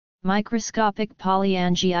Microscopic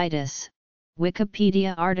polyangiitis,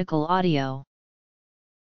 Wikipedia article audio.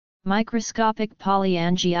 Microscopic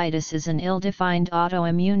polyangiitis is an ill-defined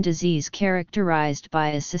autoimmune disease characterized by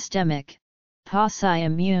a systemic,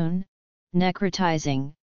 pauci-immune,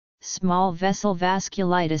 necrotizing, small vessel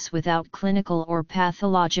vasculitis without clinical or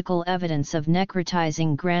pathological evidence of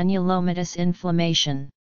necrotizing granulomatous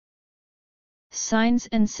inflammation. Signs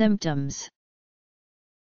and symptoms.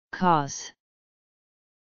 Cause.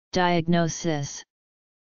 Diagnosis.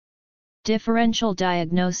 Differential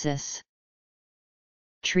diagnosis.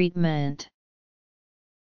 Treatment.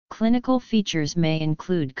 Clinical features may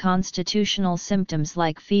include constitutional symptoms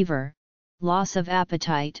like fever, loss of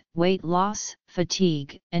appetite, weight loss,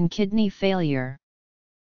 fatigue, and kidney failure.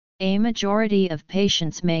 A majority of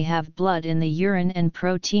patients may have blood in the urine and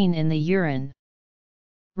protein in the urine.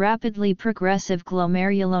 Rapidly progressive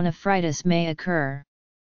glomerulonephritis may occur.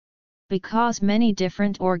 Because many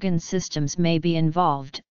different organ systems may be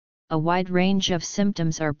involved, a wide range of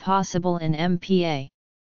symptoms are possible in MPA.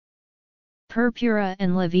 Purpura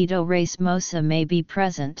and livedo racemosa may be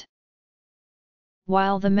present.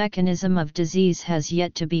 While the mechanism of disease has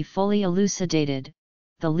yet to be fully elucidated,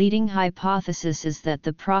 the leading hypothesis is that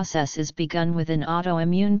the process is begun with an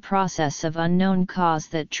autoimmune process of unknown cause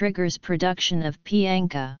that triggers production of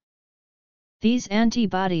p-ANCA. These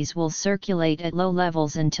antibodies will circulate at low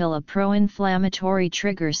levels until a pro-inflammatory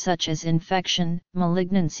trigger such as infection,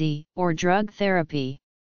 malignancy, or drug therapy.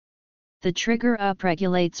 The trigger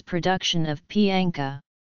upregulates production of p-ANCA.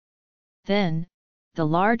 Then, the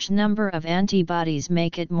large number of antibodies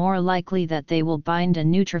make it more likely that they will bind a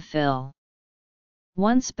neutrophil.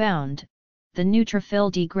 Once bound, the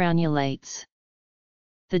neutrophil degranulates.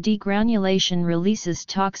 The degranulation releases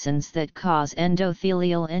toxins that cause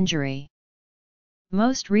endothelial injury.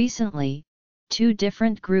 Most recently, two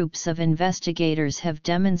different groups of investigators have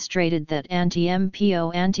demonstrated that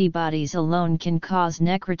anti-MPO antibodies alone can cause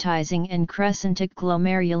necrotizing and crescentic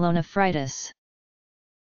glomerulonephritis.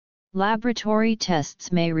 Laboratory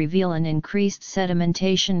tests may reveal an increased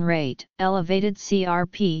sedimentation rate, elevated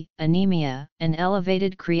CRP, anemia, and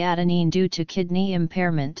elevated creatinine due to kidney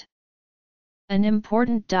impairment. An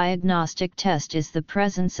important diagnostic test is the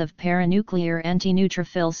presence of paranuclear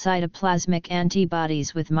antineutrophil cytoplasmic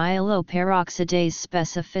antibodies with myeloperoxidase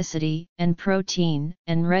specificity, and protein,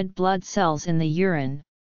 and red blood cells in the urine.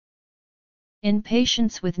 In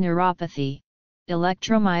patients with neuropathy,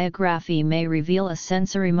 electromyography may reveal a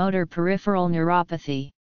sensorimotor peripheral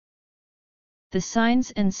neuropathy. The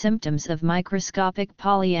signs and symptoms of microscopic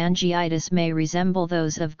polyangiitis may resemble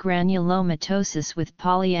those of granulomatosis with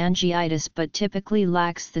polyangiitis but typically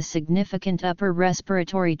lacks the significant upper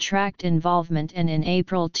respiratory tract involvement and in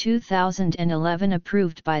April 2011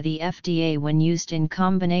 approved by the FDA when used in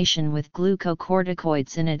combination with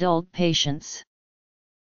glucocorticoids in adult patients.